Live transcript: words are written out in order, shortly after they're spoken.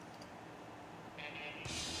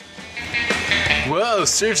Whoa,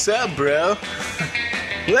 surf's up, bro.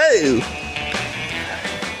 Whoa!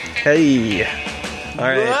 Hey. All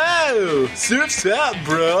right. Whoa, surf's up,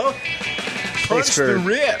 bro. Punch for- the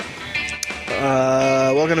rip.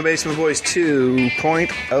 Welcome to Basement Boys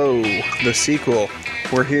 2.0, the sequel.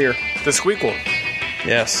 We're here. The squeakle.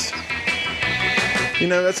 Yes. You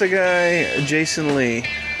know, that's a guy, Jason Lee.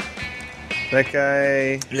 That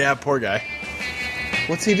guy, Yeah, poor guy.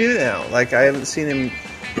 what's he do now? Like, I haven't seen him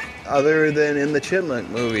other than in the Chipmunk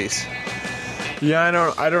movies.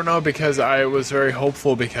 Yeah, I don't know, because I was very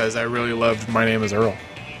hopeful because I really loved My Name is Earl.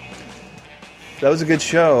 That was a good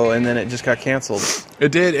show, and then it just got canceled.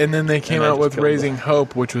 It did, and then they came And I out just with killed Raising it.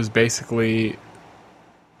 Hope, which was basically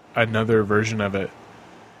another version of it.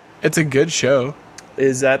 It's a good show.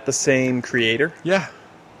 Is that the same creator? Yeah.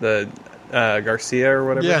 The Garcia or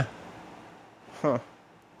whatever? Yeah. Huh.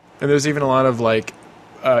 And there's even a lot of, like,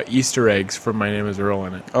 Easter eggs from My Name is Earl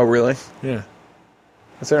in it. Oh, really? Yeah.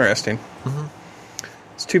 That's interesting. Mm-hmm.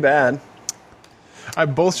 It's too bad.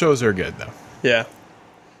 Both shows are good, though. Yeah.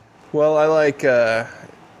 Well, I like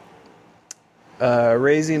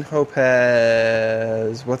Raising Hope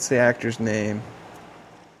has, what's the actor's name?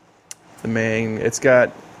 The main. It's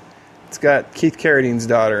got Keith Carradine's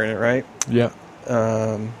daughter in it, right? Yeah.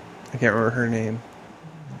 I can't remember her name.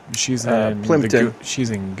 She's in Plimpton.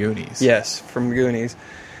 she's in Goonies. Yes, from Goonies.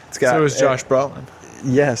 It's got So is Josh Brolin.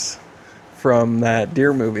 Yes, from that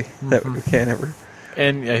Deer movie that we can't ever.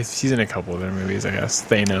 And she's in a couple of their movies, I guess.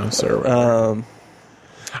 Thanos or whatever.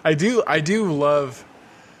 I do love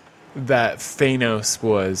that Thanos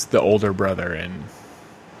was the older brother in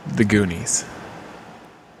the Goonies.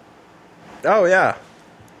 Oh yeah,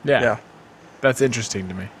 Yeah. yeah. That's interesting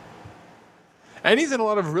to me. And he's in a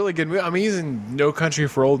lot of really good movies. I mean, he's in No Country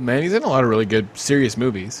for Old Men. He's in a lot of really good, serious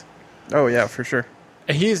movies. Oh yeah, for sure.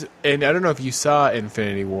 And I don't know if you saw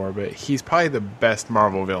Infinity War, but he's probably the best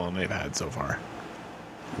Marvel villain they've had so far.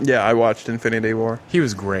 Yeah, I watched Infinity War. He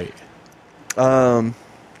was great. What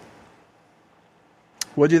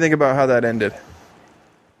do you think about how that ended?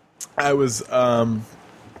 I was, I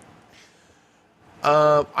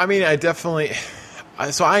mean, I definitely,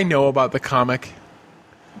 so I know about the comic,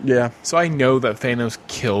 Yeah, so I know that Thanos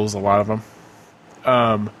kills a lot of them.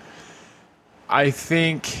 I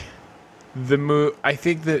think I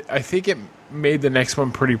think it made the next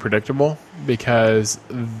one pretty predictable because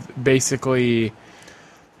basically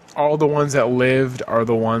all the ones that lived are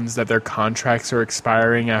the ones that their contracts are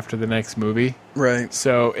expiring after the next movie. right.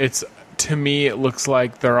 So to me, it looks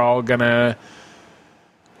like they're all gonna.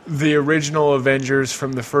 The original Avengers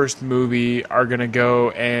from the first movie are gonna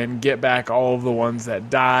go and get back all of the ones that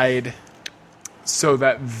died, so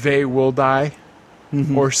that they will die,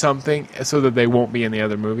 or something, so that they won't be in the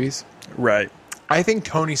other movies. Right. I think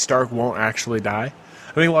Tony Stark won't actually die.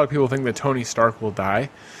 I think a lot of people think that Tony Stark will die,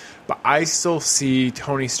 but I still see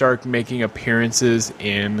Tony Stark making appearances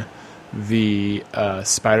in the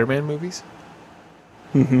Spider-Man movies.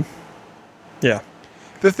 Yeah.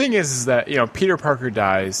 The thing is that, you know, Peter Parker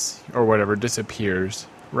dies or whatever, disappears,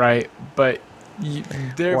 right? But Why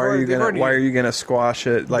are you gonna squash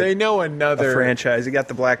it? Like they know a another franchise. You got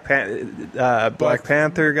the Black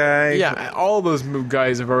Panther guy. Yeah, all those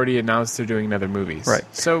guys have already announced they're doing another movies. Right.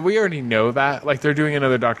 So we already know that. Like, they're doing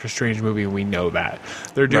another Doctor Strange movie, and we know that.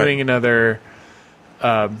 They're doing another...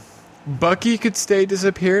 Bucky could stay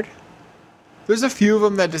disappeared. There's a few of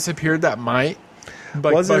them that disappeared that might.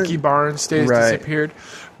 But Bucky Barnes stays disappeared.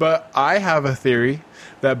 But I have a theory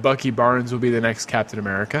that Bucky Barnes will be the next Captain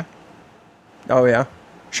America. Oh yeah.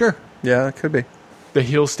 Sure. Yeah, it could be. That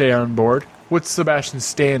he'll stay on board. What's Sebastian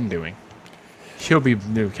Stan doing? He'll be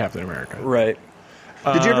new Captain America. Right.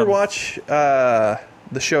 Did you ever watch the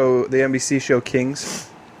NBC show Kings?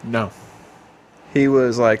 No. He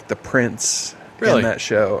was like the prince Really? in that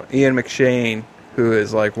show. Ian McShane, who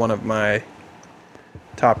is like one of my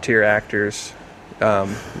top tier actors,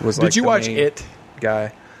 was like Did you the watch main It?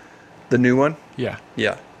 guy. The new one? Yeah.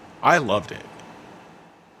 Yeah. I loved it.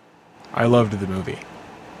 I loved the movie.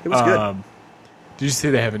 It was good. Did you see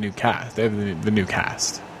they have a new cast? They have the new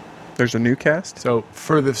cast. There's a new cast? So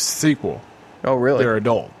for the sequel, Oh, really? they're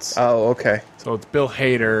adults. Oh, okay. So it's Bill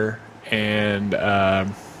Hader and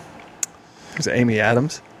Is it Amy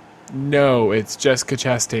Adams? no, it's Jessica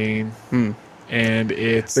Chastain. And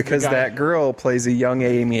it's the Because guy- that girl plays a young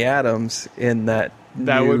Amy Adams in that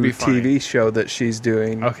That new would be funny. TV show that she's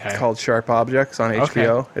doing Okay. called Sharp Objects on Okay.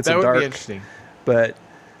 HBO. It's that a would dark, be interesting. but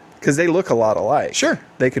because they look a lot alike. Sure.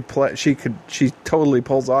 They could play. She totally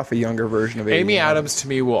pulls off a younger version of Amy Adams to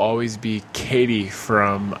me will always be Katie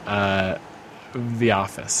from The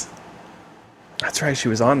Office. That's right. She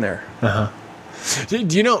was on there. Do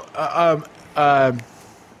you know?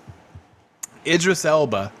 Idris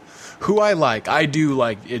Elba, who I like. I do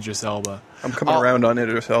like Idris Elba. I'm coming around on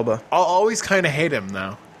Idris Elba. I'll always kind of hate him,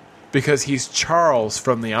 though, because he's Charles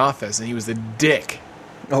from The Office, and he was a dick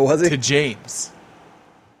Oh, was he? to James.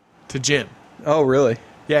 To Jim. Oh, really?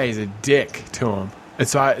 Yeah, he's a dick to him. And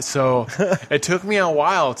so it took me a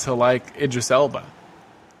while to like Idris Elba.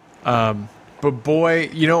 But boy,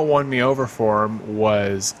 you know what won me over for him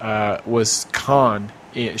was Khan,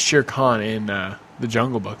 Shere Khan in the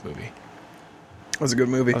Jungle Book movie. It was a good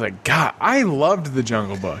movie. I was like, God, I loved the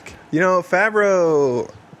Jungle Book. You know, Favreau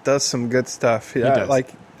does some good stuff. Yeah, does.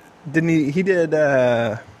 like, didn't he? He did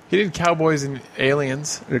He did Cowboys and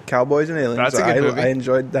Aliens. Cowboys and Aliens. That's a good movie. I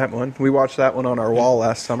enjoyed that one. We watched that one on our wall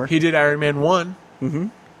last summer. He did Iron Man 1.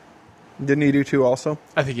 Didn't he do 2 also?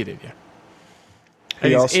 I think he did, yeah. And He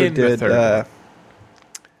he's also in the did third one.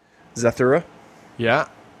 Zathura. Yeah.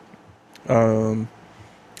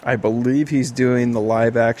 I believe he's doing the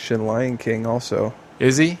live-action Lion King also.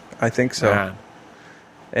 Is he? I think so. Man.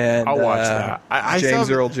 And I'll watch that. I James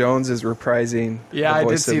saw- Earl Jones is reprising Yeah, the I did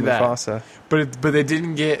voice see of that. Mufasa. But they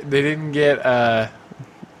didn't get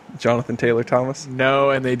Jonathan Taylor Thomas. no,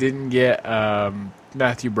 and they didn't get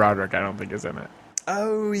Matthew Broderick. I don't think is in it.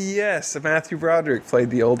 Oh yes, Matthew Broderick played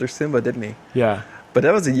the older Simba, didn't he? Yeah, But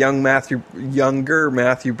that was a younger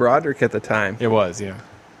Matthew Broderick at the time. it was. Yeah,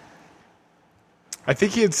 I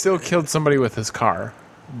think he had still killed somebody with his car,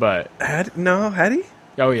 but Had he?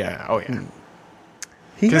 oh yeah.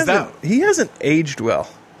 He 'Cause hasn't aged well.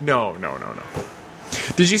 No.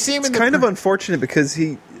 Did you see him in It's the kind of unfortunate because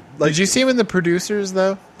he Did you see him in The Producers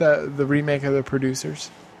though? The remake of The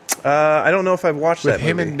Producers I don't know if I've watched with that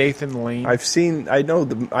him movie. and Nathan Lane. I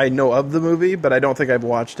know of the movie, but I don't think I've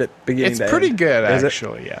watched it beginning It's to pretty end. good, Is it?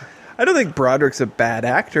 actually. Yeah. I don't think Broderick's a bad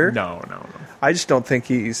actor. No. I just don't think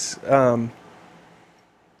he's.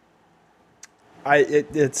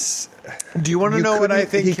 It's. Do you want to you know what I couldn't-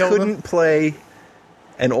 think he killed couldn't him? play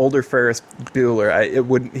an older Ferris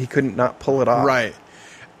Bueller. He couldn't not pull it off. Right.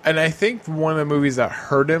 And I think one of the movies that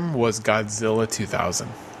hurt him was Godzilla 2000.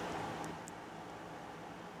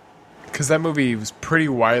 Because that movie was pretty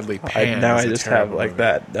widely panned. Now as I a just have terrible like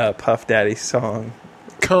movie. that Puff Daddy song.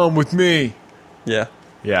 Come with me. Yeah,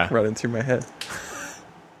 Yeah. running through my head.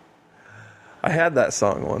 I had that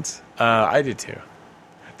song once. I did too.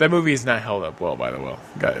 That movie is not held up well, by the way.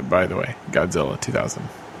 Godzilla 2000.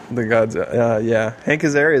 The gods, yeah. Hank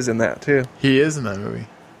Azaria's in that too. He is in that movie.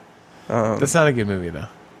 That's not a good movie, though.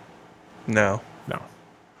 No. No.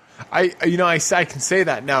 I can say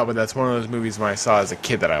that now, but that's one of those movies when I saw as a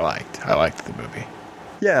kid that I liked. I liked the movie.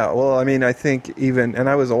 Yeah, well, I mean, I think even, and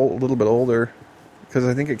I was a little bit older, because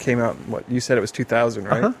I think it came out, you said it was 2000,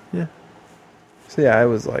 right? Yeah. So yeah, I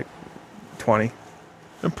was like 20,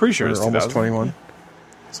 I'm pretty sure it was or almost 2000. 21.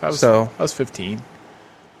 So I was 15.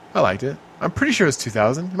 I liked it. I'm pretty sure it was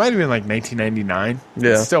 2000. It might have been like 1999.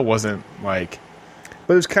 Yeah. It still wasn't like...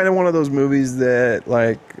 But it was kind of one of those movies that,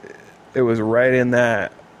 like, it was right in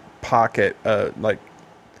that pocket, like,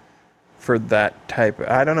 for that type.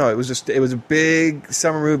 I don't know. It was a big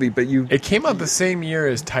summer movie, but It came out the same year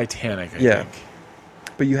as Titanic, I Yeah. think.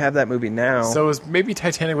 but you have that movie now. So maybe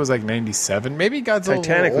Titanic was like 97. Maybe Godzilla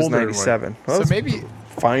Titanic was older than 97. one. Well, So let's maybe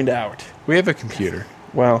find out. we have a computer.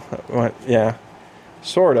 Well, yeah,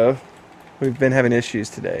 sort of. We've been having issues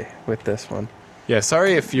today with this one. Yeah,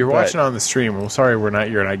 sorry if you're But- watching on the stream. Well, sorry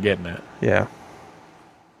you're not getting it. Yeah.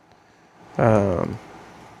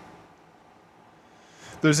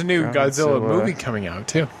 There's a new Godzilla Godzilla. movie coming out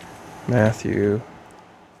too. Matthew.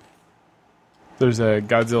 There's a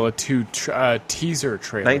Godzilla 2 teaser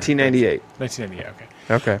trailer. 1998. 1998, okay.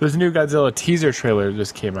 Okay. There's a new Godzilla teaser trailer that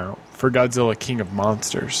just came out for Godzilla King of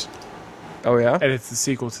Monsters. Oh, yeah? And it's the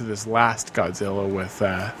sequel to this last Godzilla with,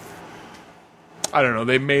 I don't know,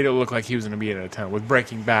 they made it look like he was going to be in it a ton, with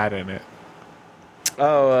Breaking Bad in it.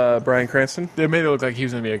 Oh, Bryan Cranston? They made it look like he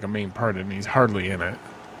was going to be like a main part, and he's hardly in it.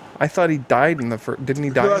 I thought he died in the first... Didn't he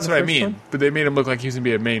die Well, in that's the what I first mean. one? But they made him look like he was going to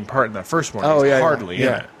be a main part in that first one. Oh, He's yeah, yeah, hardly in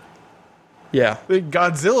yeah. it. Yeah.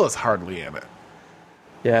 Godzilla's hardly in it.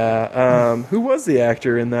 Yeah. Who was the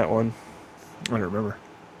actor in that one? I don't remember.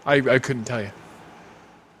 I couldn't tell you.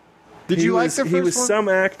 Did He you like was, the first He was one? some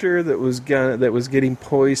actor that was getting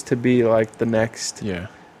poised to be like the next Yeah.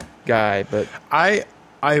 guy, but I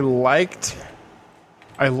liked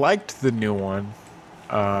the new one.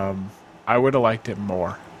 I would have liked it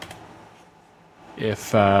more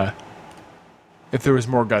if there was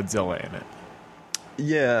more Godzilla in it.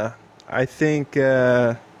 yeah, I think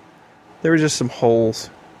there were just some holes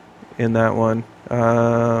in that one.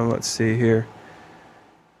 Let's see here.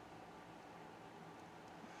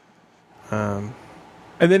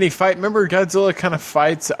 And then remember Godzilla kind of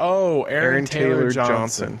fights, Aaron Taylor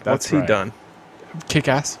Johnson. What's he done?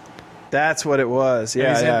 Kick-Ass. That's what it was.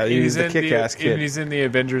 Yeah, he's the Kick-Ass kid. He's in the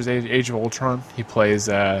Avengers Age of Ultron. He plays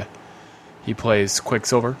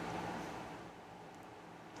Quicksilver.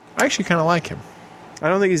 I actually kind of like him. I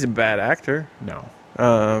don't think he's a bad actor. No.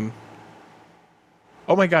 Oh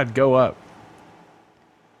my God, go up.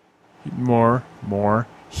 More.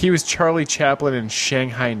 He was Charlie Chaplin in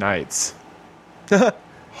Shanghai Nights.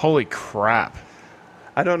 Holy crap.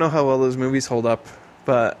 I don't know how well those movies hold up,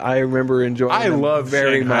 but I remember enjoying them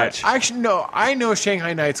very much. Actually, no, I know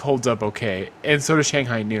Shanghai Nights holds up okay, and so does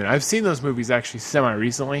Shanghai Noon. I've seen those movies actually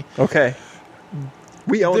semi-recently. Okay.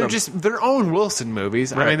 We own them. They're Owen Wilson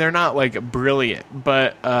movies. Right. I mean, they're not, like, brilliant,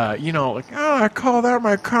 but, I call that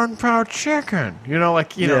my Kung Pao chicken.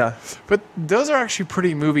 Yeah. But those are actually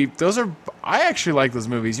I actually like those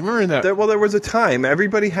movies. You remember that? There was a time.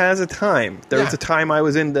 Everybody has a time. There was a time I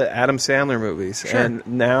was into Adam Sandler movies, Sure. and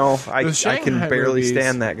now I can barely movies,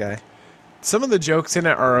 stand that guy. Some of the jokes in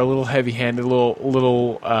it are a little heavy-handed, a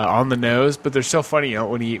little on the nose, but they're so funny.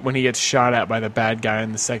 When he gets shot at by the bad guy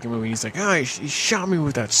in the second movie, he's like, "Oh, he shot me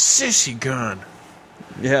with that sissy gun,"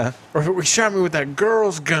 Yeah. or "He shot me with that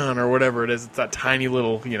girl's gun," or whatever it is. It's that tiny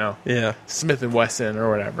little, Yeah. Smith and Wesson or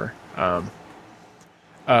whatever.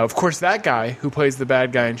 Of course, that guy who plays the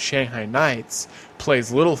bad guy in Shanghai Nights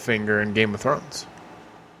plays Littlefinger in Game of Thrones.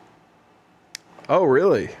 Oh,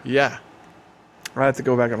 really? Yeah. I have to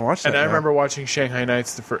go back and watch that. And I now. remember watching Shanghai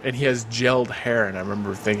Nights, and he has gelled hair, and I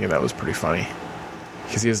remember thinking that was pretty funny.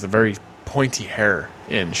 Because he has the very pointy hair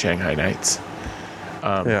in Shanghai Nights.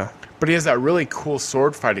 Yeah. But he has that really cool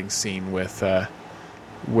sword fighting scene with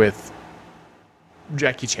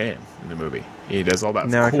Jackie Chan in the movie. He does all that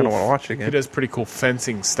Now I cool... kind of want to watch it again. He does pretty cool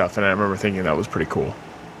fencing stuff, and I remember thinking that was pretty cool.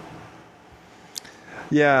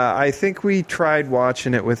 Yeah, I think we tried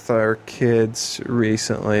watching it with our kids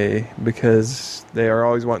recently because they are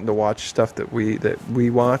always wanting to watch stuff that we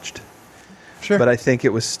watched. Sure. But I think it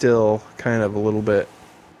was still kind of a little bit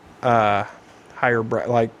higher,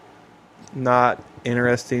 like not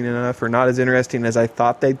interesting enough, or not as interesting as I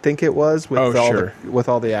thought they'd think it was with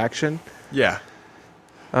all the action. Yeah.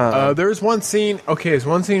 There's one scene. Okay, there's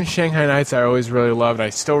one scene in Shanghai Nights I always really loved.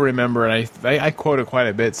 I still remember, and I quote it quite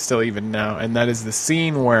a bit still even now. And that is the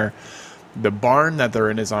scene where the barn that they're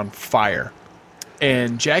in is on fire,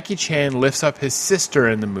 and Jackie Chan lifts up his sister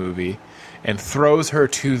in the movie and throws her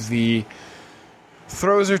to this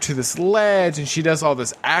ledge, and she does all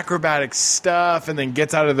this acrobatic stuff, and then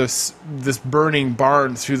gets out of this burning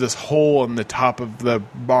barn through this hole in the top of the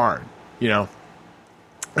barn.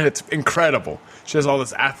 And it's incredible. She does all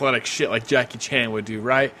this athletic shit like Jackie Chan would do,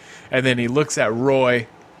 right? And then he looks at Roy,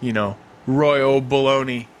 Roy old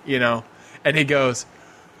baloney, and he goes,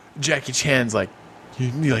 Jackie Chan's like,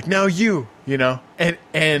 now you,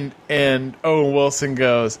 and Owen Wilson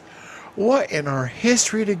goes, what in our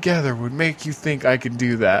history together would make you think I could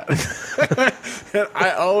do that? And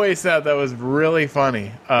I always thought that was really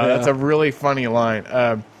funny. That's a really funny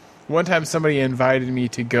line. One time somebody invited me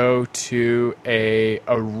to go to a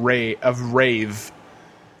rave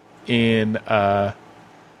in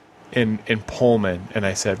Pullman, and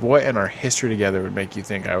I said, what in our history together would make you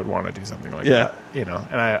think I would want to do something like that?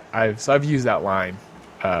 And I've used that line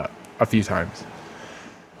a few times.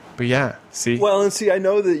 But yeah, see? Well, and I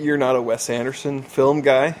know that you're not a Wes Anderson film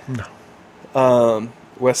guy. No.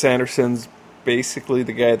 Wes Anderson's basically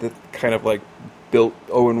the guy that kind of like built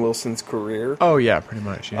Owen Wilson's career. Oh yeah, pretty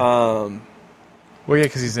much. Yeah. Well, yeah,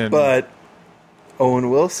 because he's in. But Owen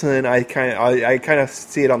Wilson, I kind of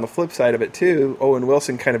see it on the flip side of it too. Owen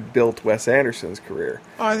Wilson kind of built Wes Anderson's career.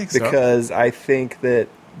 Oh, I think so. Because I think that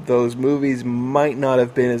those movies might not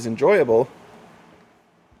have been as enjoyable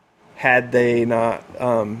had they not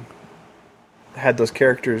had those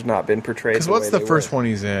characters not been portrayed. Because what's the first one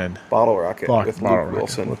he's in? Bottle Rocket with Luke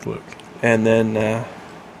Wilson. With Luke. And then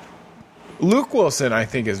Luke Wilson, I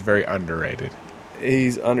think, is very underrated.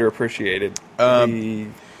 He's underappreciated. He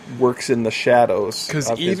works in the shadows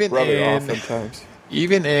of his brother oftentimes.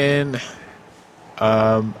 Even in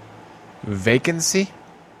Vacancy,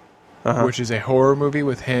 which is a horror movie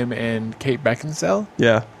with him and Kate Beckinsale.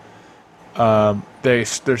 Yeah. They're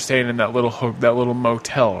staying in that little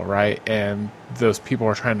motel, right? And those people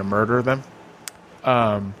are trying to murder them.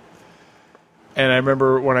 And I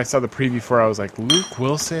remember when I saw the preview for it, I was like, Luke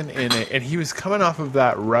Wilson in it. And he was coming off of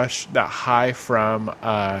that high from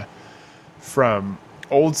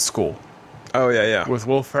Old School. Oh, yeah. With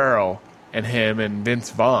Will Ferrell and him and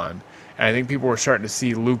Vince Vaughn. And I think people were starting to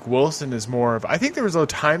see Luke Wilson as more of... I think there was a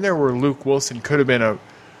time there where Luke Wilson could have been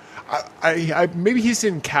maybe he just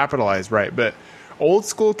didn't capitalize right, but Old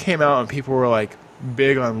School came out and people were like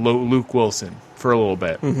big on Luke Wilson for a little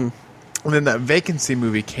bit. Mm-hmm. And then that Vacancy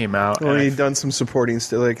movie came out. Well, he'd done some supporting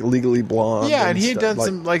stuff, like Legally Blonde. Yeah, and he had done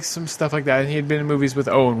some stuff like that. And he had been in movies with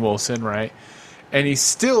Owen Wilson, right? And he's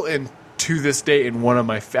still to this day in one of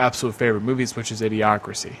my absolute favorite movies, which is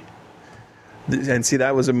Idiocracy. And see,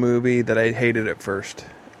 that was a movie that I hated at first.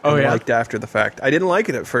 Oh, yeah? Liked after the fact. I didn't like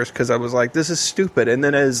it at first because I was like, this is stupid. And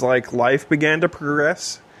then as like life began to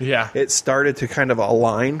progress, it started to kind of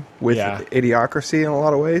align with Idiocracy in a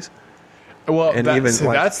lot lot of ways. Well, and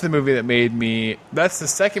that's the movie that made me. That's the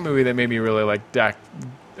second movie that made me really like Dak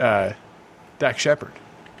Shepard.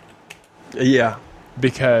 Yeah,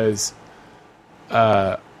 because,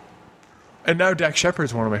 and now Dak Shepard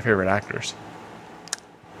is one of my favorite actors.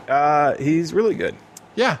 He's really good.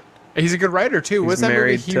 Yeah, he's a good writer too. What's that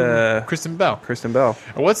movie? Kristen Bell. Kristen Bell.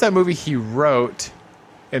 And what's that movie he wrote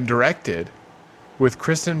and directed with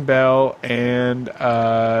Kristen Bell and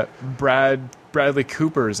Bradley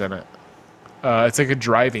Cooper's in it? It's like a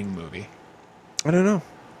driving movie. I don't know.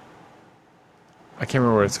 I can't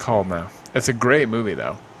remember what it's called now. It's a great movie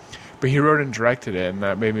though, but he wrote and directed it, and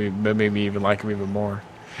that made me even like him even more.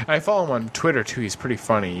 And I follow him on Twitter too. He's pretty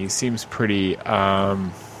funny. He seems pretty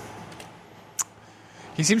down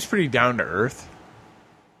to earth.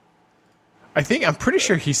 I'm pretty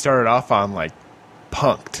sure he started off on like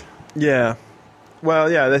Punk'd. Yeah.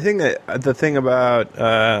 Well, yeah. The thing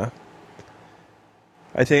about.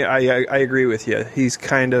 I think I agree with you. He's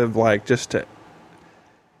kind of like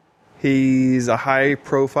he's a high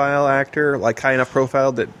profile actor, like high enough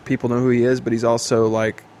profile that people know who he is, but he's also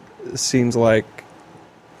like, seems like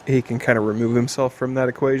he can kind of remove himself from that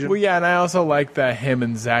equation. Well, yeah, and I also like that him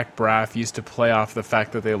and Zach Braff used to play off the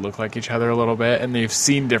fact that they look like each other a little bit, and they've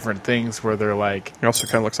seen different things where they're like... He also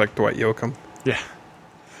kind of looks like Dwight Yoakam. Yeah.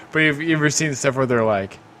 But you ever seen the stuff where they're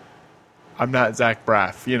like, I'm not Zach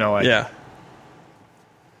Braff, you know, like... Yeah.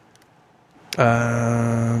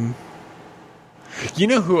 You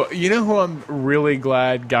know who I'm really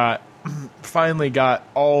glad finally got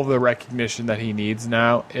all the recognition that he needs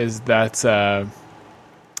now is that's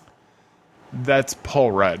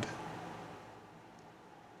Paul Rudd.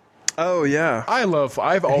 Oh yeah.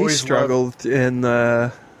 I've always struggled in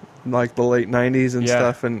the late 90s and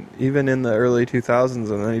stuff, and even in the early 2000s,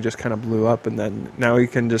 and then he just kind of blew up, and then now he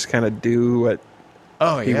can just kind of do what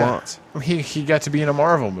he wants. He got to be in a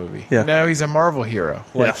Marvel movie. Yeah. Now he's a Marvel hero.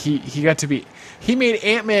 Like he got to be. He made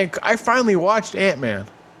Ant-Man. I finally watched Ant-Man,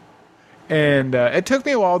 and it took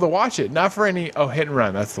me a while to watch it. Not for any. Oh, Hit and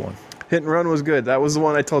Run. That's the one. Hit and Run was good. That was the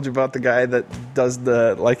one I told you about. The guy that does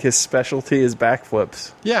his specialty is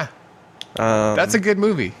backflips. Yeah, that's a good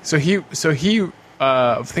movie. So he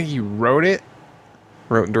I think he wrote it,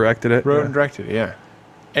 wrote and directed it. Yeah,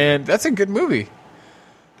 and that's a good movie.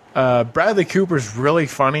 Bradley Cooper's really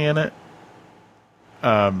funny in it.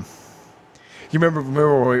 You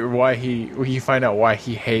remember why you find out why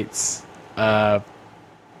he hates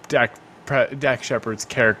Dak Shepard's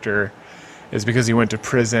character is because he went to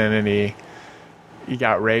prison and he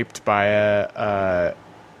got raped by a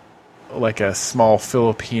small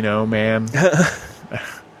Filipino man.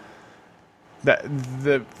 That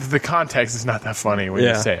the context is not that funny when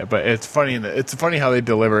you say it, but it's funny it's funny how they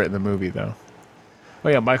deliver it in the movie though. Oh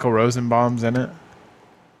yeah, Michael Rosenbaum's in it.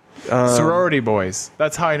 Sorority Boys.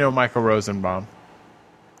 That's how I know Michael Rosenbaum.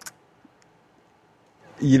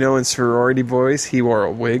 You know, in Sorority Boys, he wore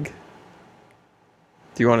a wig.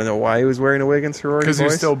 Do you want to know why he was wearing a wig in Sorority Boys? Because he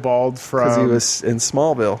was still bald from... Because he was in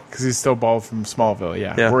Smallville. Because he's still bald from Smallville,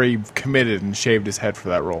 yeah. Where he committed and shaved his head for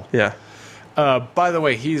that role. Yeah. By the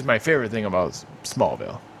way, he's my favorite thing about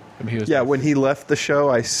Smallville. I mean, when he left the show,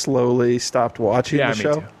 I slowly stopped watching the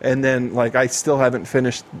show. Too. And then, I still haven't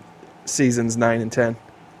finished seasons 9 and 10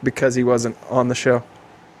 because he wasn't on the show.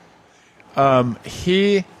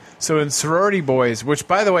 So in Sorority Boys, which,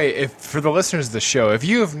 by the way, for the listeners of the show, if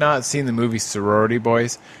you have not seen the movie Sorority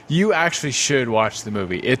Boys, you actually should watch the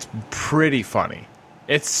movie. It's pretty funny.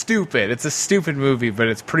 It's stupid. It's a stupid movie, but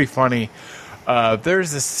it's pretty funny.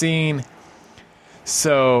 There's a scene.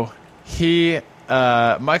 So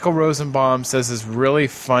Michael Rosenbaum says this really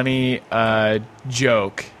funny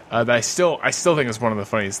joke that I still think is one of the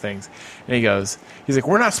funniest things. And he's like,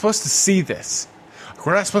 we're not supposed to see this.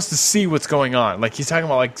 We're not supposed to see what's going on. Like, he's talking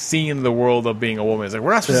about, seeing the world of being a woman. He's like,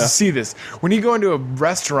 we're not supposed to see this. When you go into a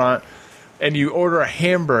restaurant and you order a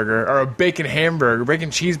hamburger or a bacon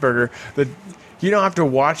cheeseburger, you don't have to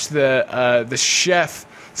watch the chef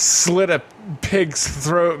slit a pig's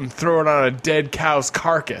throat and throw it on a dead cow's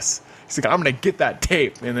carcass. He's like, I'm gonna get that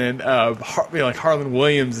tape, and then Harlan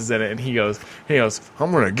Williams is in it, and he goes,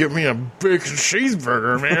 I'm gonna get me a bacon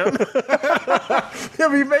cheeseburger, man. Yeah,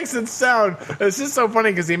 but he makes it sound. It's just so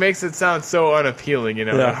funny because he makes it sound so unappealing, you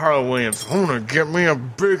know. Yeah. Like Harlan Williams, I'm gonna get me a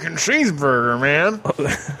bacon cheeseburger, man.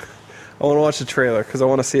 I want to watch the trailer because I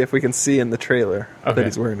want to see if we can see in the trailer Okay. that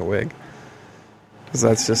he's wearing a wig. Because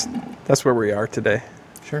that's where we are today.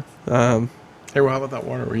 Sure. Hey, well, how about that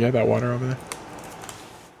water? You have that water over there?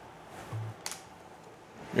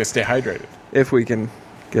 You gotta stay hydrated. If we can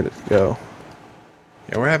get it to go.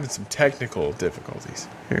 Yeah, we're having some technical difficulties.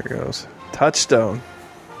 Here it goes. Touchstone.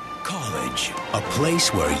 College, a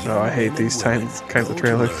place where you I hate these kinds of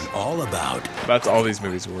trailers. learn all about That's all these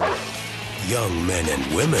movies were. young men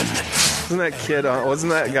and women. Wasn't that kid on?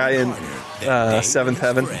 Wasn't that guy in Seventh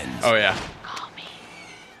Heaven? Oh, yeah.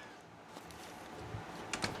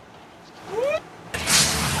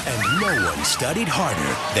 And no one studied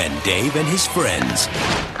harder than Dave and his friends.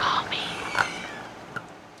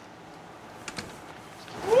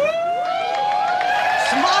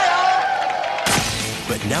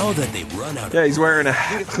 But now that they've run out Yeah, he's wearing a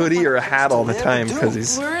hoodie or a hat all the time because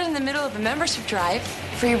he's. We're in the middle of a membership drive.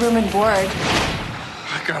 Free room and board.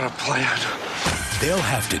 I got a plan. they'll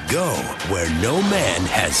have to go where no man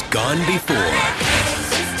has gone before.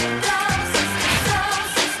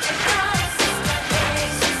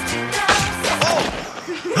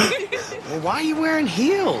 Well, why are you wearing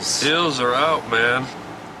heels? Heels are out, man.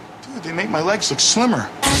 Dude, they make my legs look slimmer.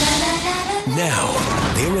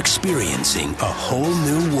 Now, they're experiencing a whole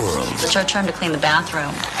new world. It's your turn to clean the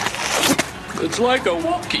bathroom. It's like a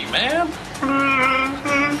Wookiee, man.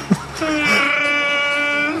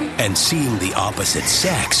 And seeing the opposite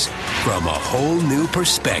sex from a whole new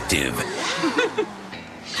perspective.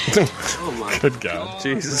 Good God.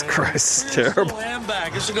 Jesus Christ, it's terrible.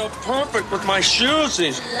 Handbag. This will go perfect with my shoes.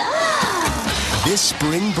 This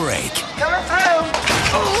spring break,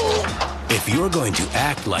 if you're going to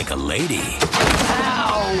act like a lady,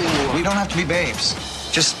 We don't have to be babes.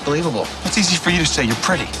 Just believable. It's easy for you to say you're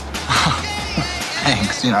pretty.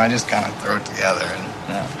 Thanks. I just kind of throw it together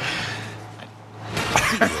and.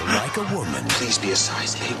 feel like a woman. Please be a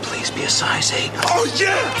size 8. Please be a size 8. Oh,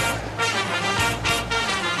 yeah!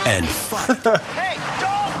 And fight Hey,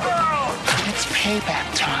 dog girl! It's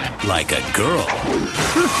payback time. like a girl.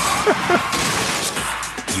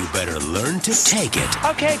 You better learn to take it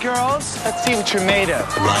Okay, girls. Let's see what you're made of.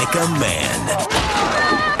 like a man.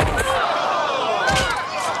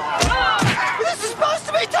 This is supposed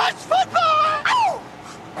to be touch football!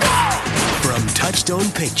 From Touchstone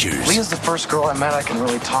Pictures. Leah's the first girl I met I can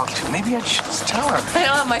really talk to. Maybe I should just tell her. I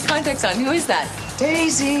don't have my contacts on. Who is that?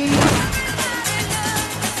 Daisy!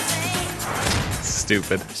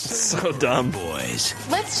 Stupid. So dumb. Boys.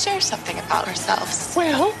 Let's share something about ourselves.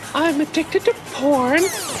 Well, I'm addicted to porn,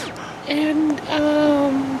 and,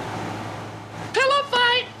 pillow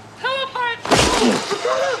fight! Pillow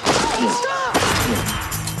fight!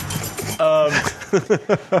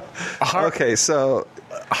 Okay, so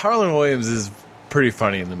Harlan Williams is pretty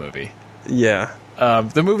funny in the movie. yeah.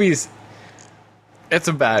 The movie's... It's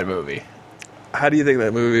a bad movie. How do you think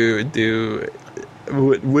that movie would do?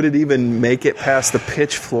 Would it even make it past the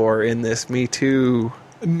pitch floor in this Me Too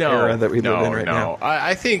era that we live in right now?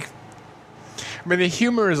 I think... I mean, the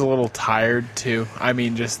humor is a little tired, too. I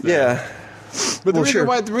mean, just... Yeah. But Well,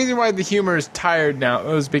 sure. the reason why the humor is tired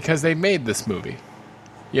now is because they made this movie.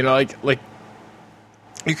 You know, like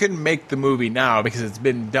you couldn't make the movie now because it's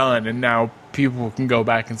been done, and now people can go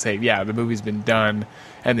back and say, yeah, the movie's been done,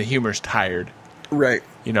 and the humor's tired. Right.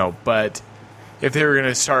 You know, but if they were going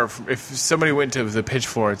to start, if somebody went to the pitch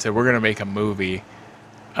floor and said, we're going to make a movie,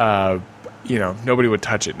 you know, nobody would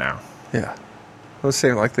touch it now. Yeah. I was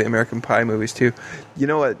saying like the American Pie movies too. You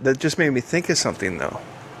know what? That just made me think of something though.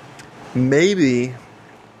 Maybe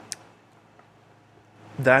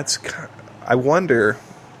I wonder.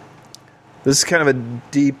 This is kind of a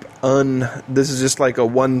deep this is just like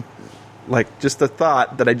just a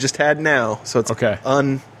thought that I just had now. So it's Okay.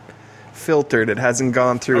 unfiltered. It hasn't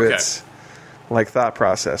gone through Okay. its thought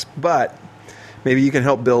process. But maybe you can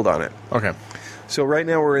help build on it. Okay. So right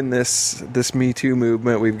now we're in this Me Too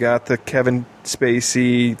movement. We've got the Kevin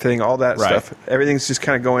Spacey thing, all that Right. stuff. Everything's just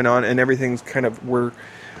kind of going on, and everything's kind of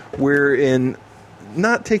we're in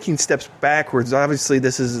not taking steps backwards. Obviously,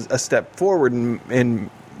 this is a step forward in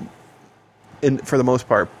for the most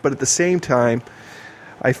part, but at the same time,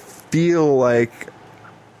 I feel like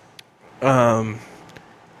we're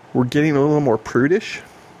getting a little more prudish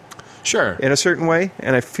Sure. in a certain way,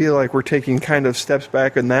 and I feel like we're taking kind of steps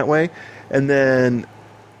back in that way, and then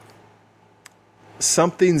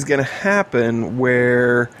something's going to happen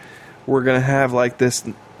where we're gonna have like this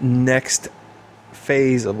next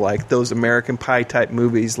phase of like those American Pie type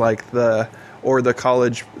movies, like the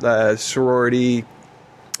college sorority,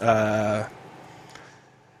 or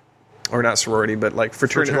not sorority, but like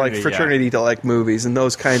fraternity to like movies and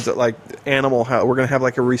those kinds of like Animal House. We're gonna have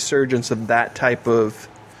like a resurgence of that type of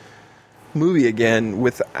movie again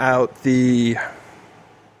without the.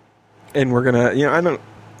 And we're gonna,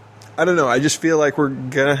 I don't know. I just feel like we're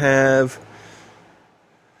gonna have.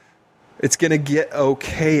 It's gonna get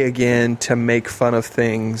okay again to make fun of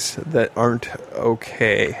things that aren't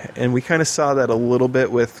okay, and we kind of saw that a little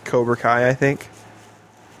bit with Cobra Kai, I think.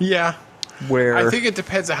 Yeah, where I think it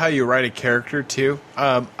depends on how you write a character too.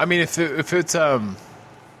 I mean, if it's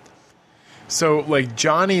so like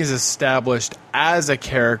Johnny's established as a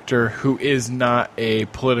character who is not a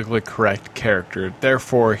politically correct character,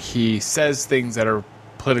 therefore he says things that are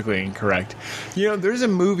politically incorrect. There's a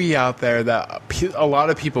movie out there that a lot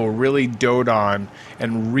of people really dote on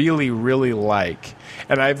and really, really like,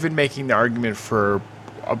 and I've been making the argument for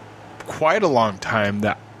quite a long time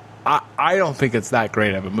that I don't think it's that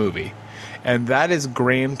great of a movie, and that is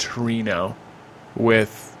Gran Torino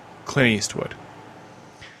with Clint Eastwood.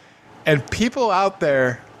 And people out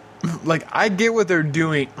there, like, I get what they're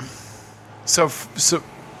doing. So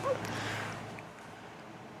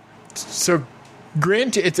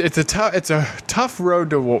granted, it's a tough road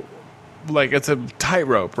to, like, it's a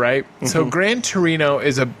tightrope, right? Mm-hmm. So Gran Torino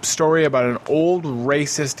is a story about an old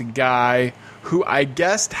racist guy who I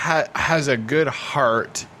guess has a good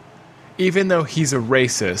heart, even though he's a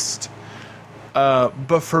racist.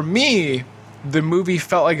 But for me, the movie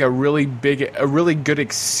felt like a really good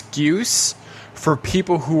excuse for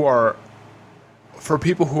people who are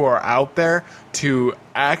out there to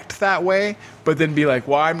act that way, but then be like,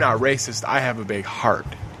 well, I'm not racist, I have a big heart.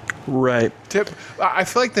 Right. I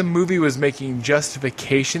feel like the movie was making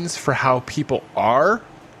justifications for how people are,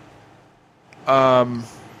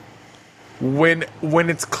 when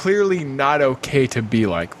it's clearly not okay to be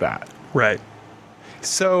like that. Right.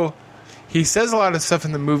 So he says a lot of stuff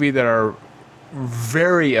in the movie that are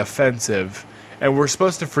very offensive, and we're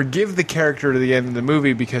supposed to forgive the character to the end of the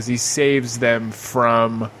movie because he saves them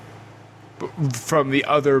from the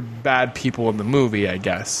other bad people in the movie, I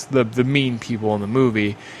guess, the mean people in the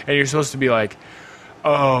movie, and you're supposed to be like,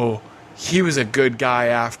 oh, he was a good guy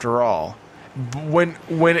after all. When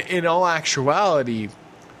in all actuality,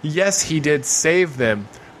 yes, he did save them,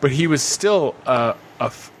 but he was still a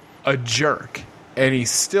jerk, and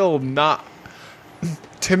he's still not.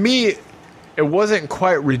 To me, it wasn't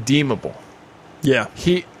quite redeemable. Yeah.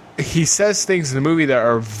 He says things in the movie that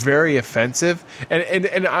are very offensive,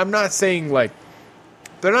 and I'm not saying, like,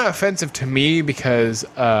 they're not offensive to me because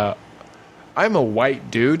I'm a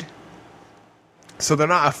white dude, so they're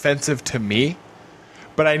not offensive to me,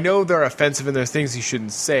 but I know they're offensive and there's things you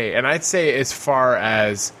shouldn't say. And I'd say as far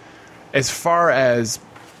as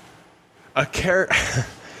a character,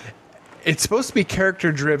 it's supposed to be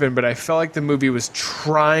character driven, but I felt like the movie was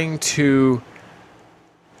trying to,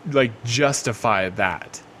 like, justify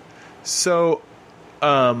that. So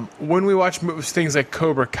when we watch things like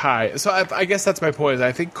Cobra Kai, so I guess that's my point, is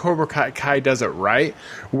I think Cobra Kai does it right,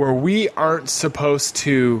 where we aren't supposed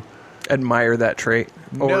to admire that trait.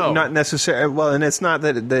 Or no. Not necessarily. Well, and it's not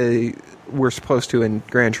that we're supposed to in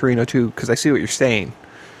Gran Torino too, because I see what you're saying.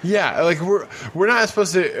 Yeah, like we're not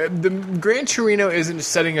supposed to. The Gran Torino isn't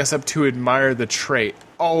setting us up to admire the trait.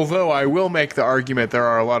 Although I will make the argument there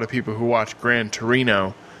are a lot of people who watch Gran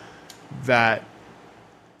Torino that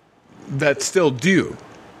still do.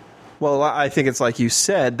 Well, I think it's like you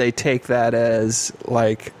said, they take that as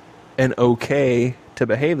like an okay to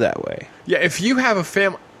behave that way. Yeah, if you have a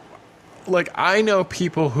family, like, I know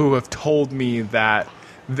people who have told me that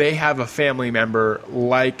they have a family member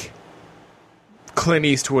like Clint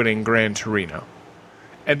Eastwood in Gran Torino,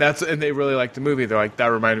 and they really like the movie. They're like, that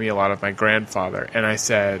reminded me a lot of my grandfather. And I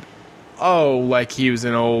said, oh, like he was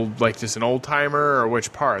just an old timer, or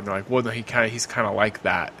which part? And they're like, well, no, he's kind of like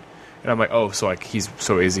that. And I'm like, oh, so like he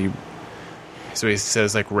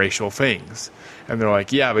says like racial things. And they're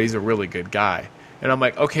like, yeah, but he's a really good guy. And I'm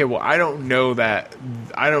like, okay, well, I don't know that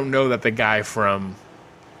the guy from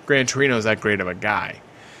Gran Torino is that great of a guy.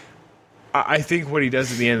 I think what he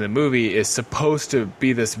does at the end of the movie is supposed to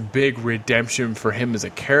be this big redemption for him as a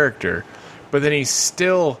character, but then he's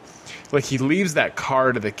still, like, he leaves that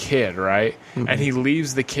car to the kid, right? Mm-hmm. And he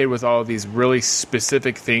leaves the kid with all of these really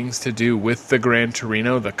specific things to do with the Gran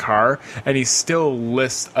Torino, the car, and he still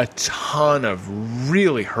lists a ton of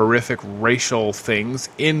really horrific racial things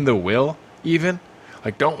in the will, even.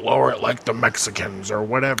 Like, don't lower it like the Mexicans or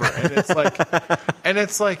whatever. And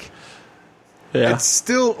it's like, Yeah. it's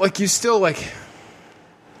still like you still like.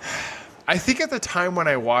 I think at the time when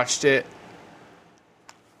I watched it,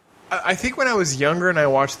 I think when I was younger and I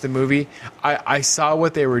watched the movie, I saw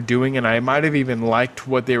what they were doing, and I might have even liked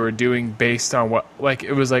what they were doing based on what, like,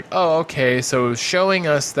 it was like, oh, okay, so it was showing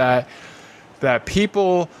us that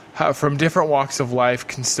people from different walks of life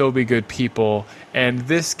can still be good people, and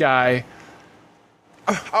this guy,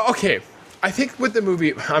 okay, I think with the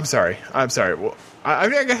movie, I'm sorry, well, I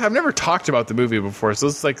guess I've never talked about the movie before, so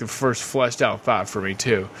this is like the first fleshed out thought for me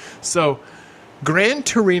too. So, Gran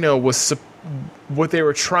Torino was what they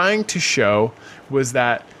were trying to show was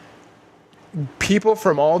that people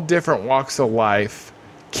from all different walks of life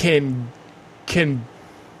can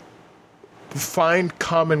find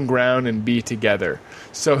common ground and be together.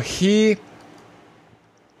 So they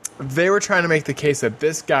were trying to make the case that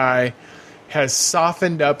this guy has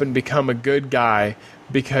softened up and become a good guy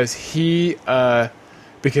because he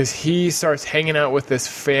starts hanging out with this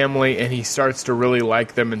family and he starts to really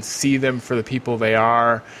like them and see them for the people they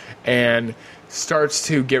are, and starts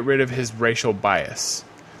to get rid of his racial bias.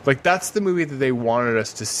 Like, that's the movie that they wanted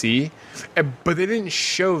us to see, but they didn't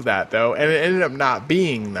show that, though, and it ended up not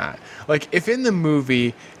being that. Like, if in the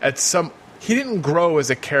movie, he didn't grow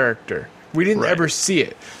as a character. We didn't ever see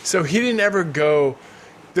it. So he didn't ever go...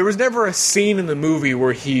 There was never a scene in the movie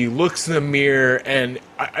where he looks in the mirror, and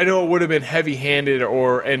I know it would have been heavy-handed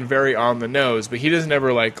and very on the nose, but he doesn't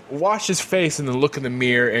ever, like, wash his face and then look in the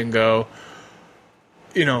mirror and go,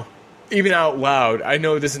 you know, even out loud. I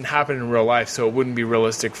know it doesn't happen in real life, so it wouldn't be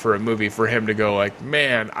realistic for a movie for him to go like,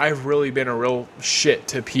 man, I've really been a real shit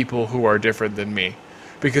to people who are different than me,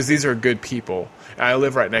 because these are good people, and I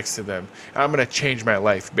live right next to them, and I'm going to change my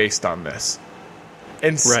life based on this.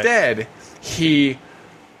 Instead, he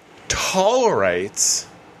tolerates.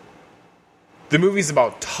 The movie's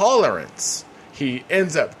about tolerance. He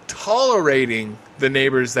ends up tolerating the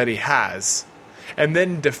neighbors that he has, and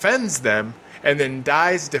then defends them, and then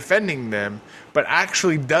dies defending them, but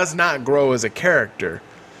actually does not grow as a character.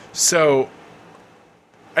 So,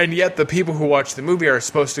 and yet the people who watch the movie are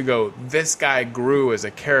supposed to go, this guy grew as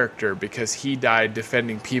a character because he died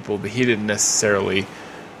defending people that he didn't necessarily,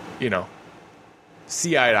 you know,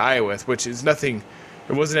 see eye to eye with, which is nothing.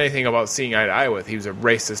 It wasn't anything about seeing eye to eye with. He was a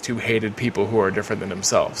racist who hated people who are different than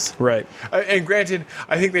himself. Right. And granted,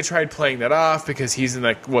 I think they tried playing that off because he's in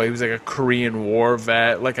he was like a Korean War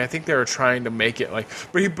vet. Like, I think they were trying to make it like,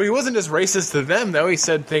 but he wasn't just racist to them though. He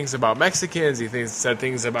said things about Mexicans. He said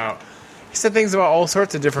things about all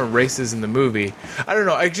sorts of different races in the movie. I don't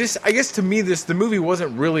know. I guess to me the movie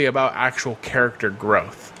wasn't really about actual character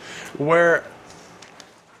growth.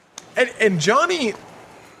 And Johnny.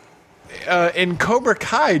 In Cobra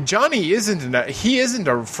Kai, Johnny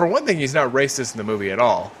isn't for one thing, he's not racist in the movie at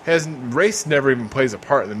all. Race never even plays a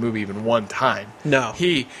part in the movie even one time. No.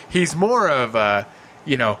 He's more of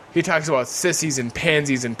he talks about sissies and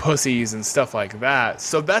pansies and pussies and stuff like that.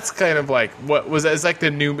 So that's kind of like, is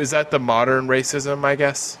that the modern racism, I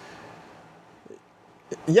guess?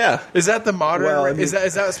 Yeah. Is that the modern, well, I mean, is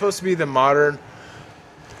that supposed to be the modern?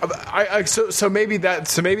 So maybe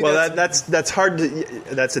that's hard to.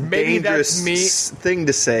 That's a dangerous thing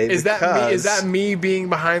to say. Is that me being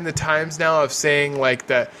behind the times now of saying like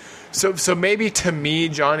that? So maybe to me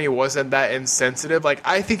Johnny wasn't that insensitive. Like,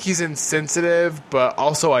 I think he's insensitive, but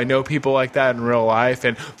also I know people like that in real life,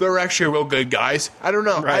 and they're actually real good guys. I don't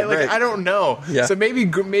know. Right. I don't know. Yeah. So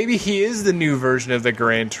maybe he is the new version of the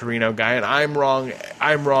Gran Torino guy, and I'm wrong.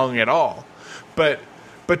 I'm wrong at all.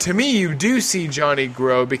 But to me, you do see Johnny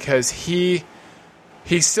grow because he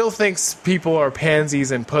still thinks people are pansies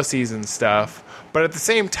and pussies and stuff. But at the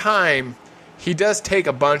same time, he does take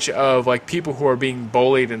a bunch of like people who are being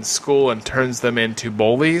bullied in school and turns them into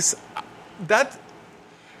bullies.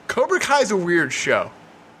 Cobra Kai is a weird show.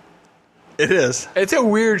 It is. It's a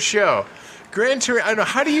weird show. Gran Torino. I don't know.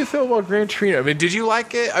 How do you feel about Gran Torino? I mean, did you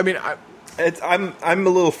like it? I mean, I'm a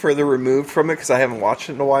little further removed from it because I haven't watched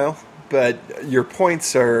it in a while. But your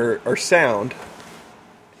points are sound,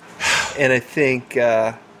 and I think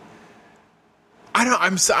I don't.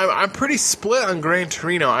 I'm pretty split on Gran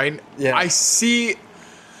Torino. I see.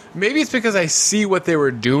 Maybe it's because I see what they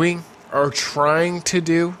were doing or trying to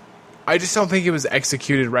do. I just don't think it was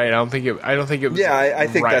executed right. I don't think it was. Yeah, I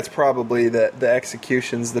think right. That's probably the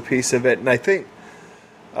execution's the piece of it, and I think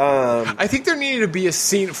there needed to be a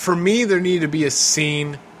scene. For me, there needed to be a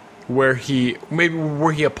scene where he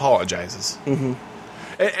apologizes. Mm-hmm.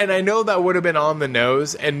 And I know that would have been on the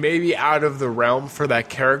nose and maybe out of the realm for that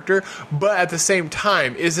character, but at the same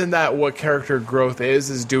time, isn't that what character growth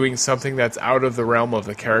is doing something that's out of the realm of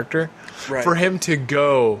the character? Right. For him to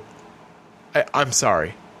go, I'm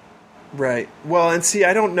sorry. Right. Well, and see,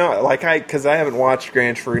 I don't know, because I haven't watched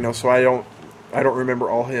Gran Torino, so I don't remember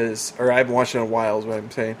all his, or I haven't watched it in a while, is what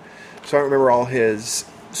I'm saying. So I don't remember all his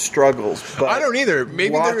struggles. But I don't either.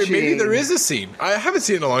 Maybe there is a scene. I haven't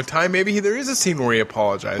seen it in a long time. Maybe there is a scene where he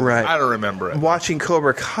apologizes. Right. I don't remember it. Watching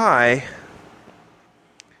Cobra Kai,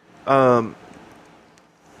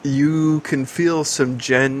 you can feel some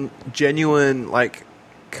genuine like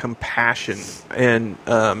compassion and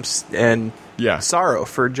sorrow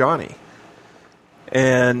for Johnny,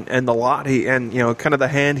 and the lot he, and kind of the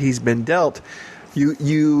hand he's been dealt.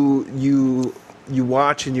 You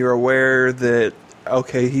watch and you're aware that,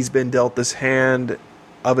 okay, he's been dealt this hand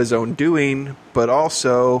of his own doing, but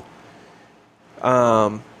also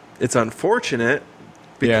it's unfortunate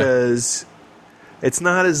because it's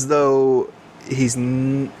not as though he's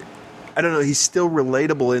he's still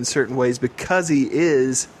relatable in certain ways because he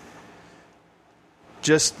is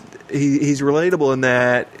just he's relatable in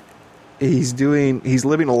that he's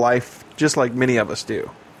living a life just like many of us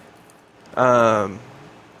do.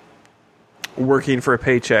 Working for a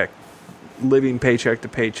paycheck, living paycheck to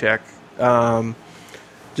paycheck.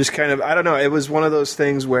 Just kind of, I don't know, it was one of those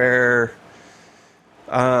things where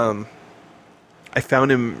I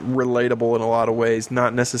found him relatable in a lot of ways,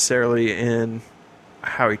 not necessarily in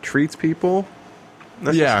how he treats people.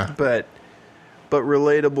 Yeah. But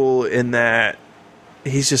relatable in that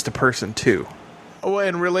he's just a person too. Well,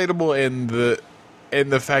 and relatable in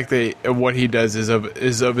the fact that what he does is of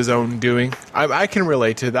his own doing. I can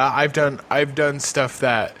relate to that. I've done stuff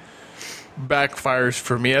that backfires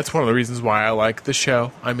for me. That's one of the reasons why I like the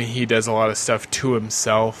show. I mean, he does a lot of stuff to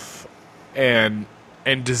himself and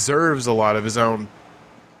deserves a lot of his own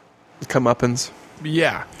comeuppance.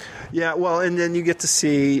 Yeah. Yeah, well, and then you get to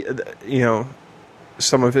see,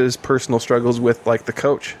 some of his personal struggles with, like, the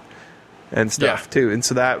coach and stuff, too. And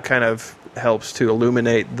so that kind of helps to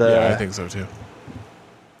illuminate the... Yeah, I think so, too.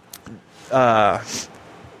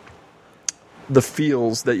 The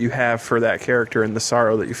feels that you have for that character and the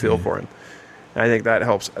sorrow that you feel for him. And I think that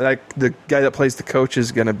helps. Like, the guy that plays the coach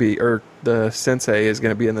is going to be, or the sensei is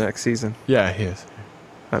going to be in the next season. Yeah, he is.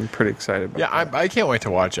 I'm pretty excited about that. I can't wait to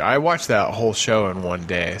watch it. I watched that whole show in one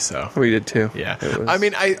day, so. We did too. Yeah. I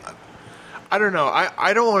mean, I don't know.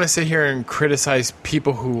 I don't want to sit here and criticize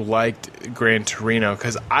people who liked Gran Torino,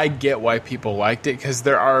 because I get why people liked it, because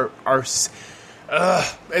there are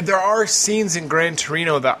scenes in Gran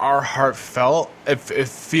Torino that are heartfelt. It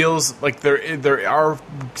feels like there are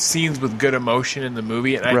scenes with good emotion in the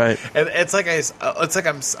movie, and it's like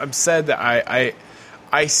I'm said that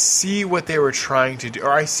I see what they were trying to do,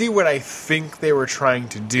 or I see what I think they were trying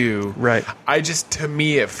to do. Right. To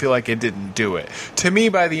me, it feel like it didn't do it. To me,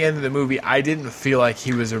 by the end of the movie, I didn't feel like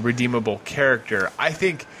he was a redeemable character. I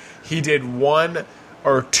think he did one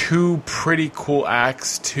or two pretty cool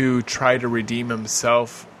acts to try to redeem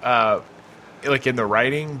himself, like in the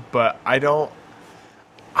writing, but I don't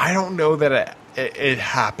know that it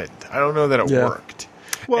happened. I don't know that it worked.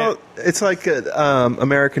 Well, it's like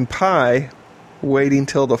American Pie waiting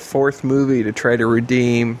till the fourth movie to try to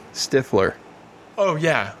redeem Stifler. Oh,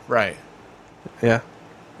 yeah, right. Yeah.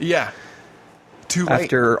 Yeah. Too late.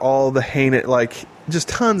 After all the heinous, like, just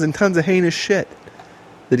tons and tons of heinous shit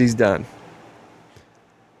that he's done.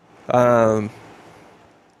 I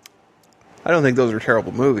don't think those are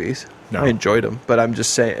terrible movies. No. I enjoyed them, but I'm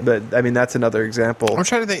just saying. But I mean, that's another example. I'm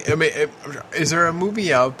trying to think. I mean, is there a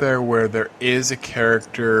movie out there where there is a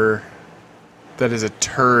character that is a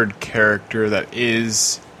turd character that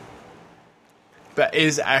is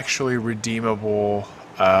actually redeemable?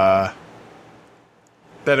 That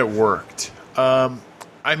it worked. I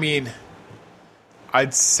mean,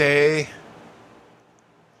 I'd say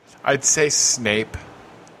Snape.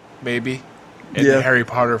 Maybe in the Harry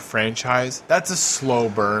Potter franchise. That's a slow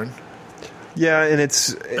burn. Yeah, and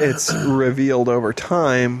it's revealed over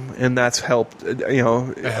time, and that's helped. We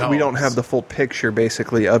don't have the full picture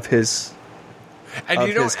basically of his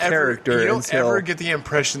character. You don't ever get the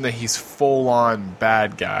impression that he's full on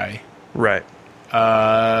bad guy, right?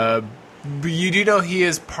 But you do know he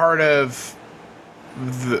is part of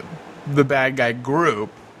the bad guy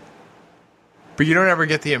group, but you don't ever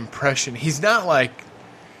get the impression he's not like.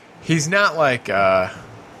 Who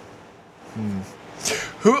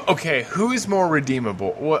is more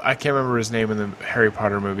redeemable? Well, I can't remember his name in the Harry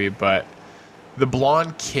Potter movie, but the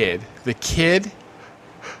blonde kid. The kid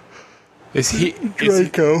is he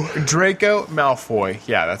Draco Malfoy.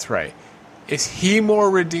 Yeah, that's right. Is he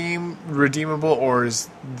more redeemable, or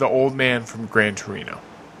is the old man from Gran Torino?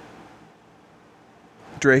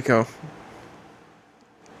 Draco.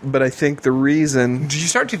 But I think the reason... You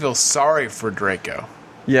start to feel sorry for Draco.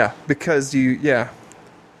 Yeah, because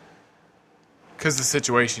because the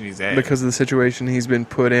situation he's in. because of the situation he's been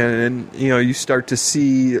put in, and you start to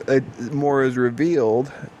see more is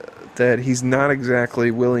revealed that he's not exactly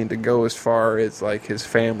willing to go as far as like his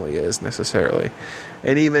family is necessarily,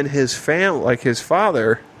 and even his like his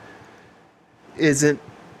father isn't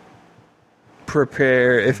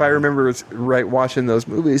prepared. If I remember right, watching those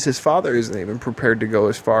movies, his father isn't even prepared to go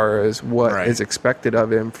as far as what is expected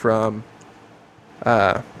of him from.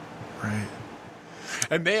 Right.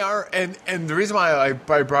 And they are, and the reason why I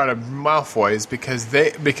brought up Malfoy is because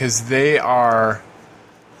they are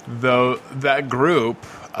that group.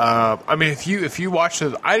 I mean, if you watch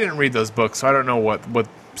those, I didn't read those books, so I don't know what.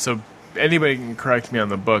 So anybody can correct me on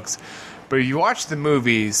the books. But if you watch the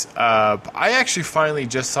movies, I actually finally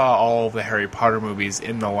just saw all of the Harry Potter movies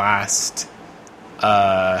in the last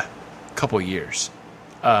couple years.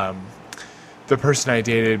 The person I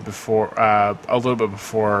dated before, a little bit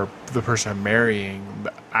before the person I'm marrying,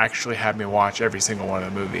 actually had me watch every single one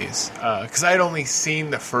of the movies. Because I had only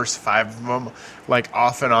seen the first 5 of them, like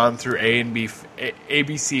off and on through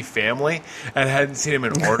ABC Family, and hadn't seen them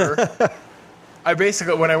in order. I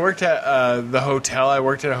basically, when I worked at the hotel, I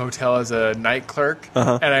worked at a hotel as a night clerk,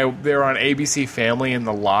 and they were on ABC Family in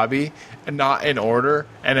the lobby, and not in order,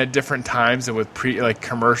 and at different times, and with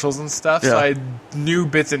commercials and stuff. So I knew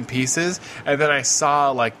bits and pieces, and then I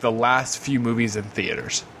saw like the last few movies in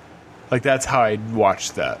theaters. Like that's how I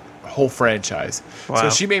watched that whole franchise. Wow. So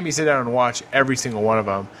she made me sit down and watch every single one of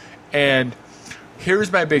them. And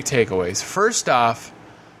here's my big takeaways. First off,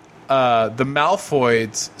 the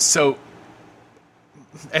Malfoys. So.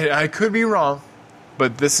 And I could be wrong,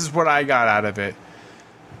 but this is what I got out of it.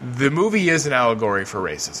 The movie is an allegory for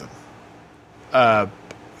racism.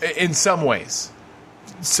 In some ways.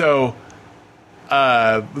 So,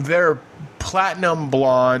 they're platinum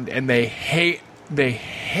blonde, and they hate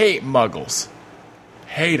muggles.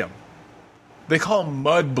 Hate them. They call them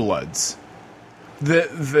mudbloods.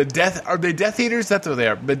 Are they Death Eaters? That's what they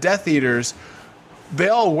are. The Death Eaters, they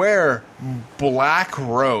all wear black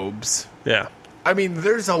robes. Yeah. I mean,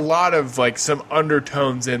 there's a lot of like some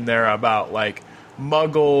undertones in there about like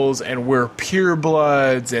muggles, and we're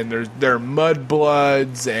purebloods, and they're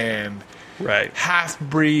mudbloods, and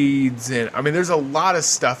half-breeds, and I mean, there's a lot of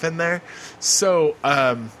stuff in there. So,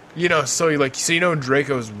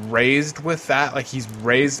 Draco's raised with that, like he's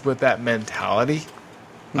raised with that mentality.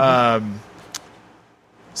 Mm-hmm.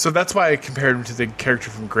 So that's why I compared him to the character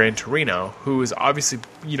from Gran Torino, who is obviously,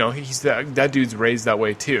 he's that dude's raised that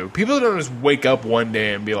way too. People don't just wake up one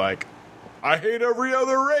day and be like, I hate every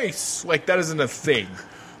other race. Like, that isn't a thing.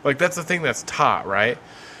 Like, that's a thing that's taught, right?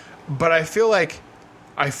 But I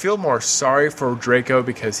feel more sorry for Draco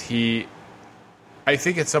because I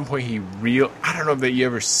think at some point I don't know that you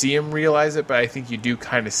ever see him realize it, but I think you do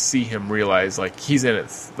kind of see him realize, like, he's in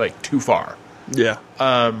it, like, too far. Yeah.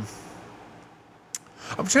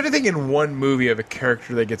 I'm trying to think in one movie of a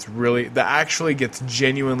character that actually gets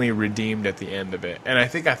genuinely redeemed at the end of it. And I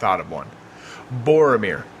think I thought of one.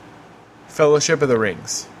 Boromir. Fellowship of the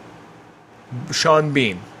Rings. Sean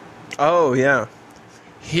Bean. Oh, yeah.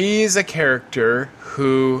 He's a character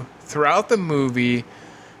who, throughout the movie,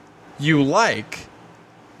 you like,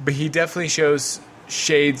 but he definitely shows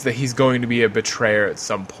shades that he's going to be a betrayer at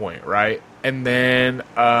some point, right? And then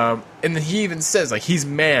he even says, like, he's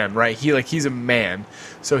man, right? He's a man.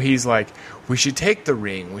 So he's like, we should take the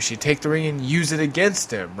ring. We should take the ring and use it against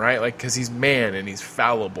him, right? Like, because he's man and he's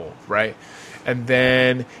fallible, right? And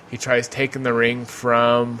then he tries taking the ring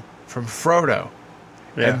from Frodo.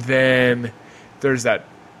 Yeah. And then there's that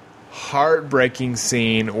heartbreaking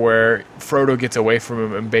scene where Frodo gets away from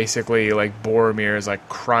him, and basically, like, Boromir is, like,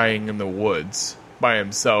 crying in the woods by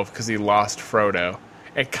himself because he lost Frodo.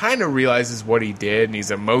 And kind of realizes what he did, and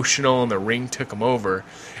he's emotional, and the ring took him over.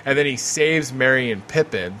 And then he saves Merry and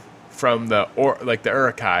Pippin from the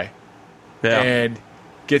Uruk-hai, and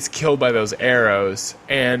gets killed by those arrows.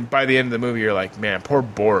 And by the end of the movie, you're like, man, poor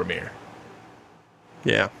Boromir.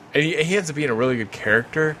 Yeah. And he ends up being a really good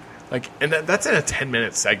character. Like, and that's in a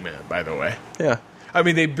 10-minute segment, by the way. Yeah. I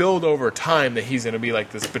mean, they build over time that he's going to be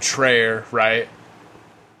like this betrayer, right?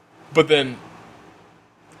 But then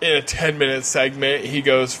in a 10-minute segment, he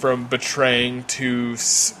goes from betraying to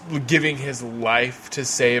giving his life to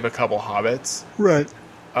save a couple hobbits. Right.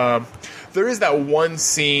 There is that one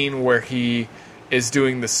scene where he is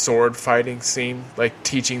doing the sword fighting scene, like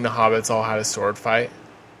teaching the hobbits all how to sword fight.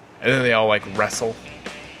 And then they all, like, wrestle.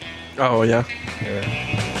 Oh, yeah.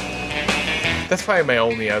 That's probably my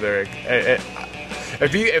only other...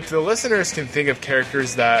 If the listeners can think of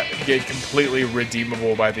characters that get completely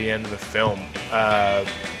redeemable by the end of the film,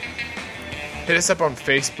 hit us up on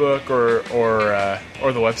Facebook or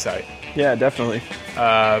the website. Yeah, definitely.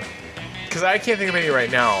 Because I can't think of any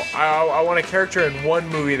right now. I want a character in one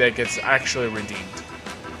movie that gets actually redeemed.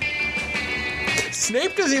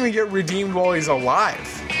 Snape doesn't even get redeemed while he's alive.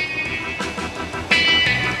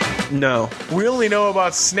 No. We only know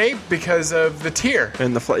about Snape because of the tear.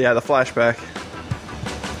 And the flashback.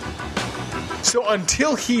 So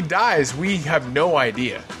until he dies, we have no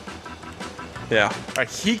idea. Yeah. Like,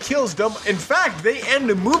 he kills Dumbledore. In fact, they end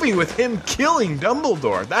the movie with him killing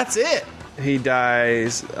Dumbledore. That's it. He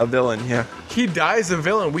dies a villain, yeah. He dies a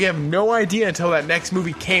villain. We have no idea until that next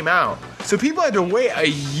movie came out. So people had to wait a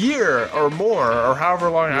year or more, or however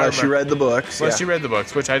long. Unless you read the books. Unless you read the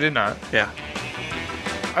books, which I did not. Yeah.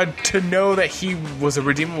 To know that he was a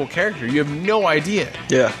redeemable character. You have no idea.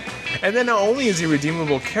 Yeah. And then not only is he a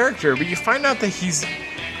redeemable character, but you find out that he's,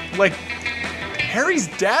 like, Harry's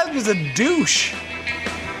dad was a douche.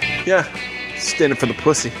 Yeah. Standing for the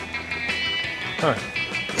pussy. Huh.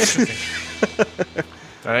 Interesting. All right,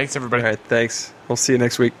 thanks, everybody. All right, thanks. We'll see you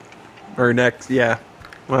next week. Or next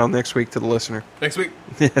week to the listener. Next week.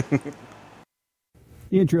 The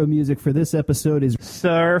intro music for this episode is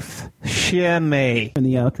Surf Shimmy. And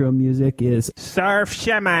the outro music is Surf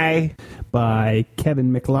Shimmy by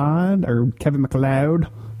Kevin MacLeod of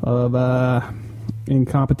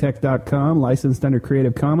Incompetech.com, licensed under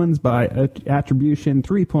Creative Commons by Attribution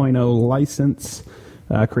 3.0 license,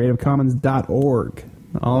 creativecommons.org.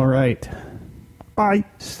 All right. Bye.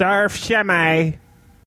 Surf Shimmy.